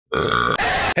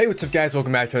Hey, what's up guys,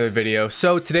 welcome back to another video.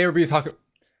 So today we're going to be talking...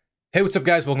 Hey, what's up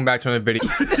guys, welcome back to another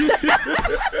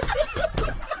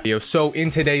video. So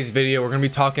in today's video, we're going to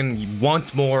be talking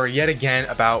once more, yet again,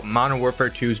 about Modern Warfare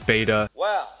 2's beta.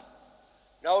 Well,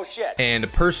 no shit.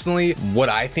 And personally, what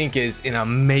I think is an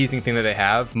amazing thing that they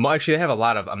have. Actually, they have a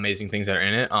lot of amazing things that are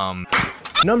in it.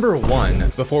 Number one,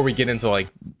 before we get into like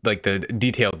the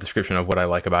detailed description of what I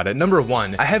like about it. Number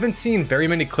one, I haven't seen very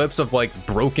many clips of like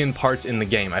broken parts in the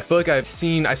game. I feel like I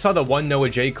saw the one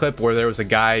Noah J clip where there was a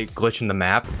guy glitching the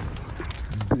map.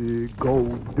 Big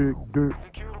gold dick.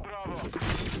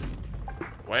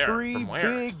 Where? Three From where?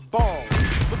 big balls.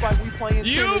 Look like we playing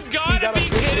tennis. Gotta be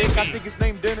kidding me. I think his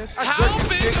name Dennis. How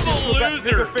big of a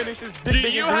loser do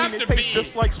you have to be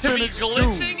just like to be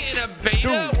glitching in a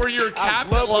beta where you're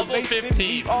capped at level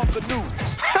 15? Off the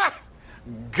news.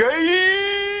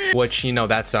 Which, you know,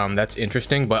 that's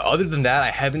interesting, but other than that,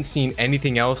 I haven't seen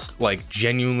anything else like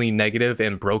genuinely negative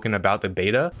and broken about the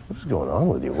beta. What's going on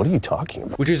with you? What are you talking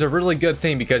about? Which is a really good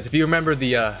thing, because if you remember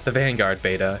the Vanguard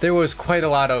beta, there was quite a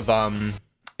lot of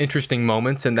interesting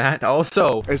moments in that.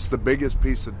 Also, it's the biggest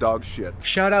piece of dog shit.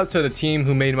 Shout out to the team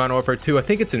who made Modern Warfare 2. I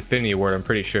think it's Infinity Ward, I'm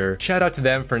pretty sure. Shout out to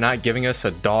them for not giving us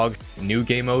a dog new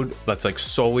game mode that's like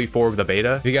solely for the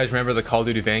beta. If you guys remember the Call of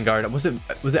Duty Vanguard, was it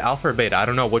alpha or beta? I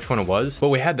don't know which one it was, but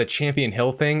we had the Champion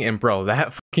Hill thing, and bro,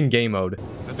 that fucking game mode.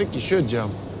 I think you should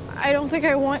jump. I don't think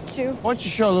I want to. Why don't you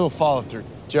show a little follow through?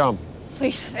 Jump.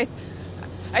 Please,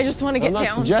 I just want to get I'm not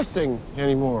down. suggesting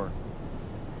anymore.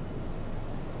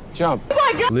 Jump.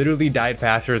 Literally died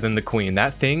faster than the Queen.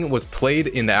 That thing was played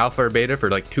in the alpha or beta for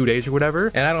like 2 days or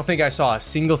whatever, and I don't think I saw a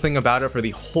single thing about it for the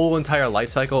whole entire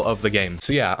life cycle of the game.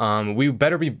 So yeah, everyone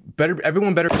better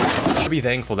be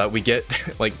thankful that we get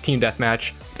like team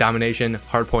deathmatch, domination,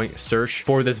 hardpoint, search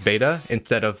for this beta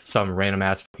instead of some random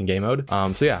ass fucking game mode.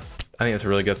 So yeah, I think that's a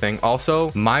really good thing.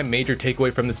 Also, my major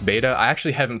takeaway from this beta, I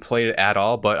actually haven't played it at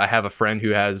all, but I have a friend who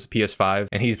has PS5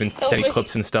 and he's been sending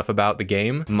clips and stuff about the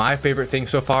game. My favorite thing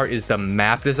so far is the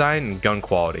map design and gun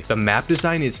quality. The map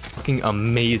design is fucking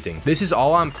amazing. This is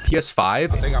all on PS5. I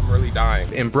think I'm really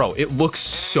dying. And bro, it looks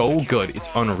so good. It's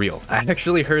unreal. I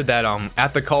actually heard that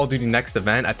at the Call of Duty Next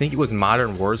event, I think it was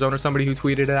Modern Warzone or somebody who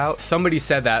tweeted it out. Somebody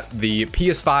said that the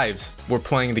PS5s were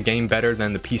playing the game better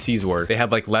than the PCs were. They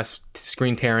had like less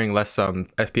screen tearing, less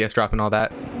FPS drop and all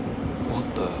that.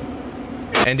 What the?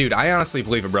 And dude, I honestly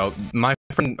believe it, bro. My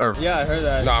friend, or Yeah, I heard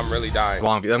that. No, I'm really dying.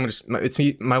 it's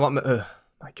me, my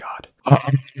god.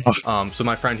 So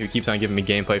my friend who keeps on giving me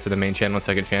gameplay for the main channel and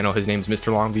second channel, his name's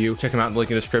Mr. Longview. Check him out in the link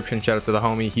in the description. Shout out to the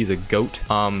homie. He's a goat.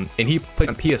 And he played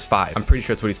on PS5. I'm pretty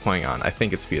sure that's what he's playing on. I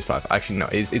think it's PS5. Actually, no,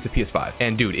 it's a PS5.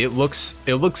 And dude, it looks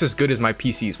as good as my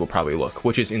PCs will probably look,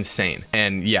 which is insane.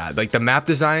 And yeah, like the map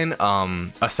design,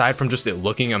 aside from just it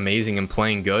looking amazing and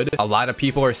playing good, a lot of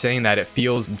people are saying that it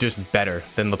feels just better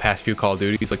than the past few Call of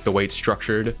Duties, like the way it's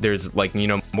structured. There's like, you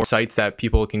know, more sites that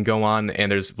people can go on,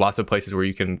 and there's lots of places where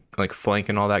you can like flank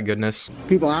and all that goodness.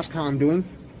 People ask how I'm doing.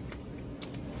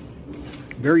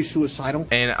 Very suicidal.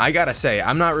 And I gotta say,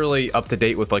 I'm not really up to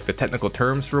date with like the technical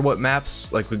terms for what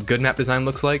maps, like the good map design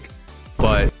looks like,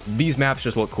 but these maps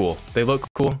just look cool. They look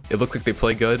cool. It looks like they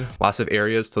play good. Lots of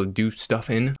areas to do stuff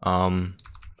in.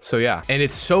 So yeah, and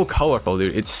it's so colorful,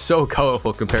 dude. It's so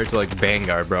colorful compared to like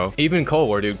Vanguard, bro. Even Cold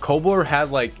War, dude. Cold War had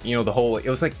like, you know, the whole, it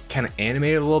was like kind of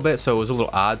animated a little bit, so it was a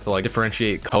little odd to like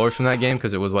differentiate colors from that game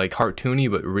because it was like cartoony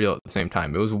but real at the same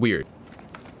time. It was weird.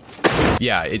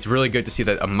 Yeah, it's really good to see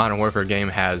that a Modern Warfare game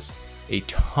has a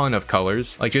ton of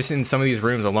colors. Like just in some of these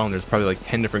rooms alone, there's probably like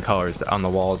 10 different colors on the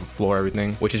walls, the floor,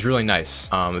 everything, which is really nice.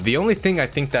 The only thing I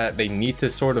think that they need to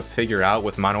sort of figure out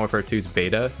with Modern Warfare 2's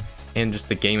beta and just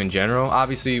the game in general,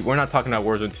 obviously we're not talking about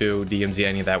Warzone 2, DMZ,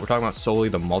 any of that. We're talking about solely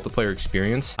the multiplayer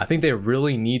experience. I think they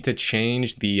really need to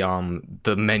change the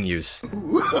menus.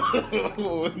 No.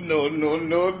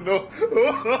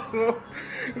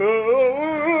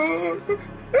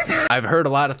 I've heard a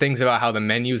lot of things about how the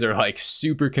menus are like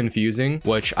super confusing,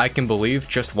 which I can believe.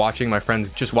 Just watching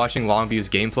Longview's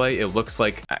gameplay, it looks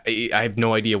like I have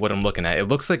no idea what I'm looking at. It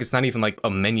looks like it's not even like a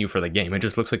menu for the game. It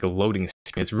just looks like a loading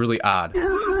screen. It's really odd.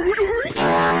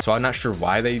 So I'm not sure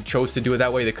why they chose to do it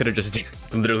that way. They could have just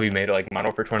literally made it like Modern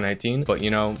Warfare 2019, but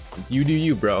you know, you do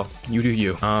you, bro. You do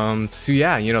you. So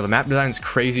yeah, you know, the map design is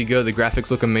crazy good. The graphics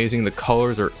look amazing. The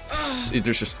colors are, it's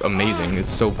just amazing. It's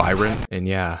so vibrant, and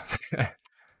yeah.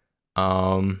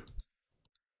 Are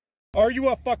you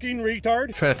a fucking retard?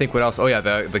 I'm trying to think what else. Oh yeah,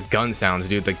 the gun sounds,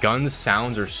 dude. The gun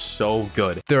sounds are so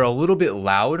good. They're a little bit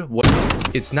loud.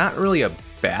 It's not really a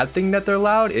bad thing that they're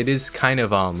loud. It is kind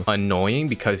of annoying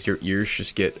because your ears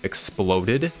just get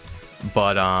exploded.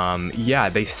 but yeah,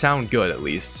 they sound good at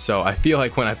least. So I feel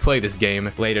like when I play this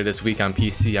game later this week on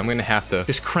PC, I'm gonna have to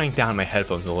just crank down my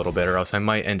headphones a little bit, or else I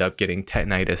might end up getting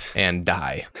tetanitis and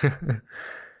die.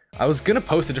 I was gonna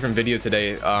post a different video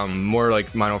today, more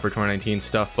like Modern Warfare 2019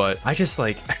 stuff, but I just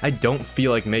like, I don't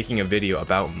feel like making a video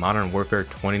about Modern Warfare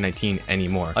 2019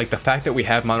 anymore. Like the fact that we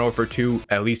have Modern Warfare 2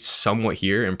 at least somewhat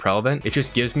here in Prelevant, it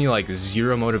just gives me like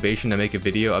zero motivation to make a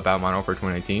video about Modern Warfare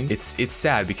 2019. It's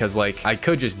sad because like I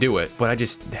could just do it, but I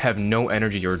just have no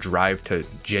energy or drive to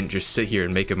just sit here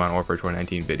and make a Modern Warfare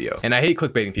 2019 video. And I hate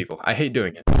clickbaiting people. I hate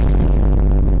doing it.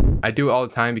 I do it all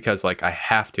the time because like I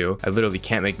have to. I literally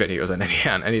can't make videos on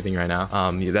anything right now.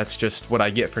 Yeah, that's just what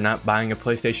I get for not buying a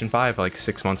PlayStation 5 like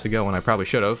 6 months ago when I probably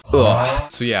should have.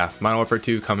 So yeah, Modern Warfare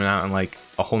 2 coming out in like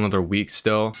a whole nother week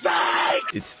still.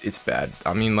 It's bad.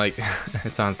 I mean like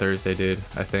it's on Thursday, dude,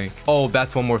 I think. Oh,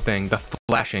 that's one more thing. The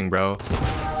flashing, bro.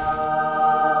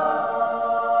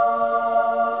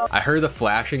 I heard the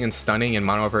flashing and stunning in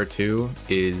Modern Warfare 2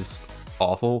 is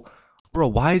awful. Bro,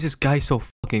 why is this guy so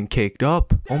fucking caked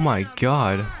up? Oh my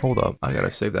god. Hold up. I gotta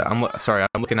save that. Sorry,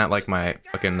 I'm looking at like my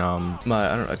fucking, I don't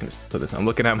know, I can just put this. I'm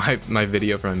looking at my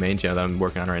video from my main channel that I'm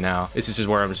working on right now. This is just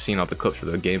where I'm just seeing all the clips for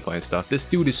the gameplay and stuff. This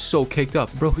dude is so caked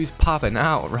up. Bro, he's popping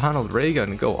out. Ronald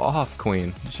Reagan, go off,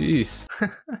 queen. Jeez.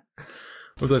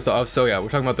 So yeah, we're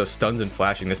talking about the stuns and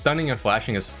flashing. The stunning and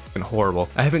flashing is fucking horrible.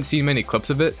 I haven't seen many clips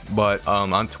of it, but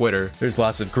on Twitter, there's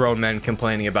lots of grown men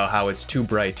complaining about how it's too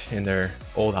bright in their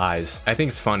old eyes. I think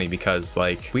it's funny because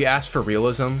like we ask for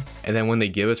realism, and then when they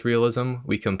give us realism,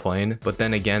 we complain. But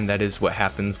then again, that is what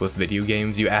happens with video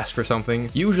games. You ask for something,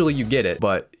 usually you get it,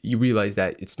 but you realize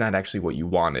that it's not actually what you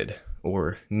wanted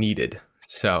or needed.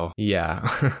 So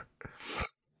yeah.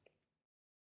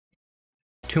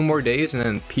 2 more days and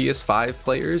then PS5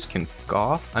 players can fuck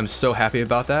off. I'm so happy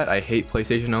about that. I hate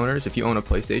PlayStation owners. If you own a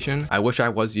PlayStation, I wish I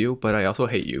was you, but I also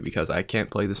hate you because I can't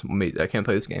play this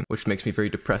game, which makes me very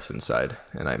depressed inside,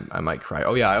 and I might cry.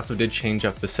 Oh yeah, I also did change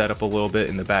up the setup a little bit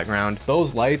in the background.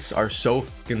 Those lights are so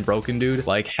fucking broken, dude.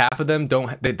 Like half of them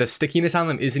don't, the stickiness on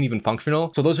them isn't even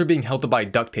functional. So those are being held up by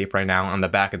duct tape right now on the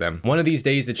back of them. One of these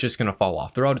days, it's just gonna fall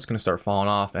off. They're all just gonna start falling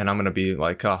off, and I'm gonna be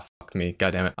like, oh, me,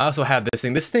 god damn it. I also had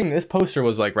this poster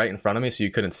was like right in front of me, so you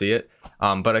couldn't see it,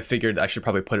 but I figured I should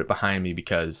probably put it behind me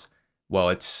because,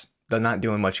 well, they're not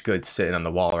doing much good sitting on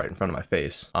the wall right in front of my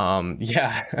face.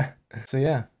 Yeah. So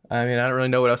yeah, I mean, I don't really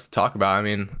know what else to talk about. I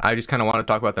mean, I just kind of want to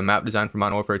talk about the map design for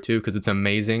Modern Warfare 2 because it's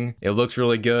amazing. It looks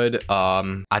really good.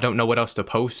 I don't know what else to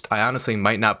post. I honestly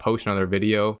might not post another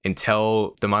video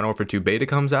until the Modern Warfare 2 beta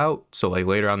comes out. So like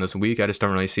later on this week, I just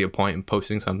don't really see a point in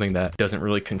posting something that doesn't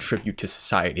really contribute to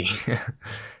society.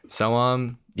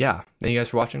 So yeah, thank you guys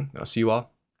for watching. I'll see you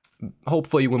all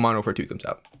hopefully when Modern Warfare 2 comes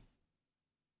out.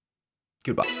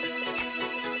 Goodbye.